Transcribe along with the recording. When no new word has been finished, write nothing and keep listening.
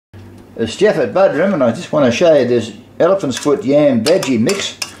It's Jeff at Budrum, and I just want to show you this elephant's foot yam veggie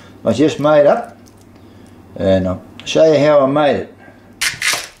mix I just made up, and I'll show you how I made it.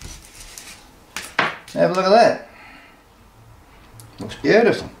 Have a look at that. Looks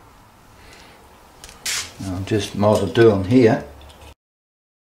beautiful. I'll just might as well do them here.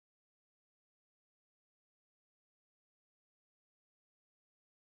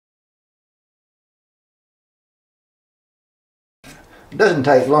 It doesn't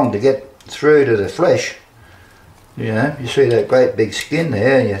take long to get through to the flesh. You know, you see that great big skin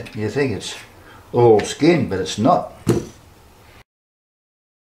there, and you think it's all skin, but it's not.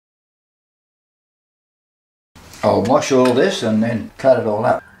 I'll wash all this and then cut it all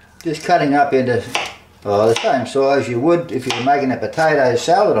up. Just cutting up into the same size you would if you were making a potato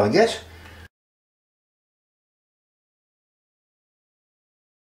salad, I guess.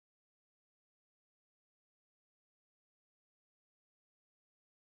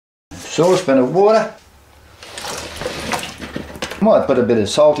 Saucepan of water. Might put a bit of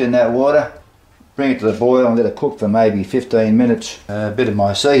salt in that water, bring it to the boil and let it cook for maybe 15 minutes. A bit of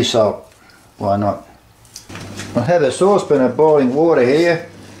my sea salt, why not? I have a saucepan of boiling water here.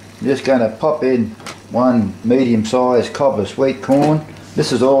 I'm just going to pop in one medium-sized cob of sweet corn.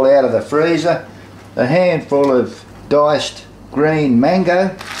 This is all out of the freezer. A handful of diced green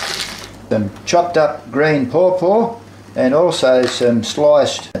mango, some chopped up green pawpaw, and also some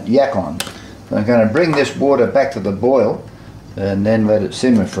sliced yacon. I'm going to bring this water back to the boil and then let it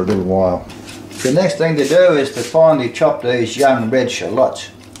simmer for a little while. The next thing to do is to finely chop these young red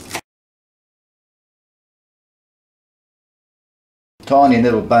shallots. Tiny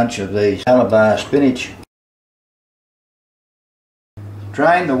little bunch of these Malabar spinach.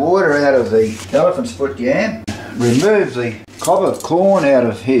 Drain the water out of the elephant's foot yam. Remove the cob of corn out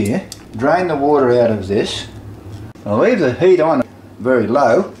of here. Drain the water out of this. I'll leave the heat on very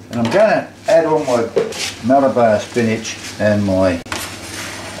low, and I'm going to add all my Malabar spinach and my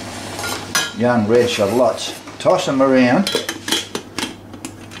young red shallots. Toss them around.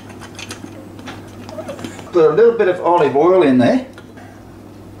 Put a little bit of olive oil in there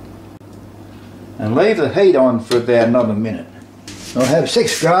and leave the heat on for about another minute. I'll have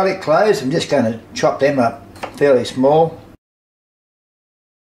 6 garlic cloves. I'm just going to chop them up fairly small.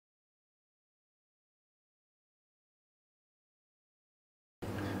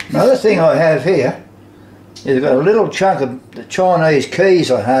 Another thing I have here is I've got a little chunk of the Chinese keys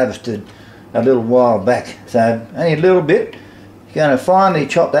I harvested a little while back. So only a little bit. You're going to finely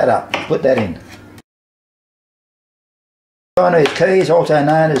chop that up, put that in. Chinese keys, also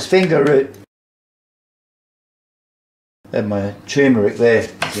known as finger root. I have my turmeric there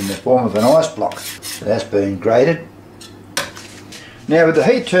in the form of an ice block. So that's been grated. Now with the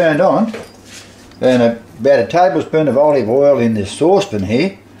heat turned on and about a tablespoon of olive oil in this saucepan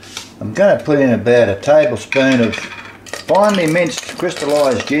here, I'm going to put in about a tablespoon of finely minced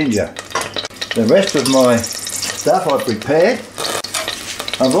crystallised ginger. The rest of my stuff I've prepared.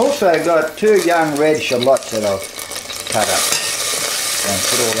 I've also got 2 young red shallots that I've cut up. And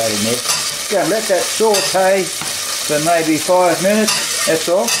put all that in there. Going to let that saute for maybe 5 minutes, that's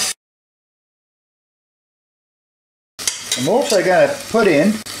all. I'm also going to put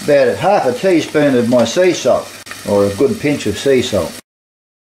in about half a teaspoon of my sea salt, or a good pinch of sea salt.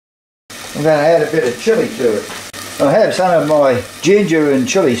 I'm going to add a bit of chilli to it. I have some of my ginger and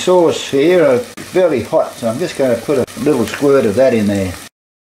chilli sauce here. It's fairly hot, so I'm just going to put a little squirt of that in there.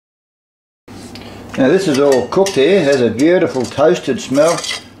 Now this is all cooked here. It has a beautiful toasted smell.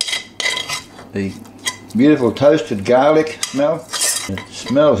 The beautiful toasted garlic smell. It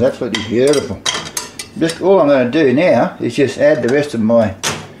smells absolutely beautiful. Just all I'm going to do now is just add the rest of my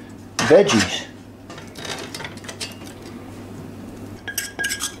veggies.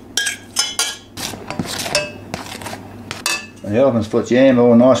 The elephant's foot yam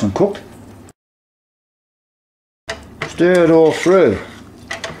all nice and cooked. Stir it all through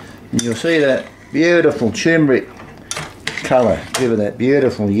and you'll see that beautiful turmeric colour over that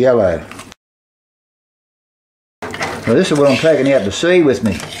beautiful yellow. Now this is what I'm taking out to sea with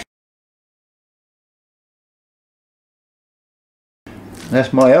me.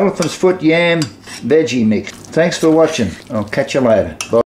 That's my elephant's foot yam veggie mix. Thanks for watching. I'll catch you later. Bye.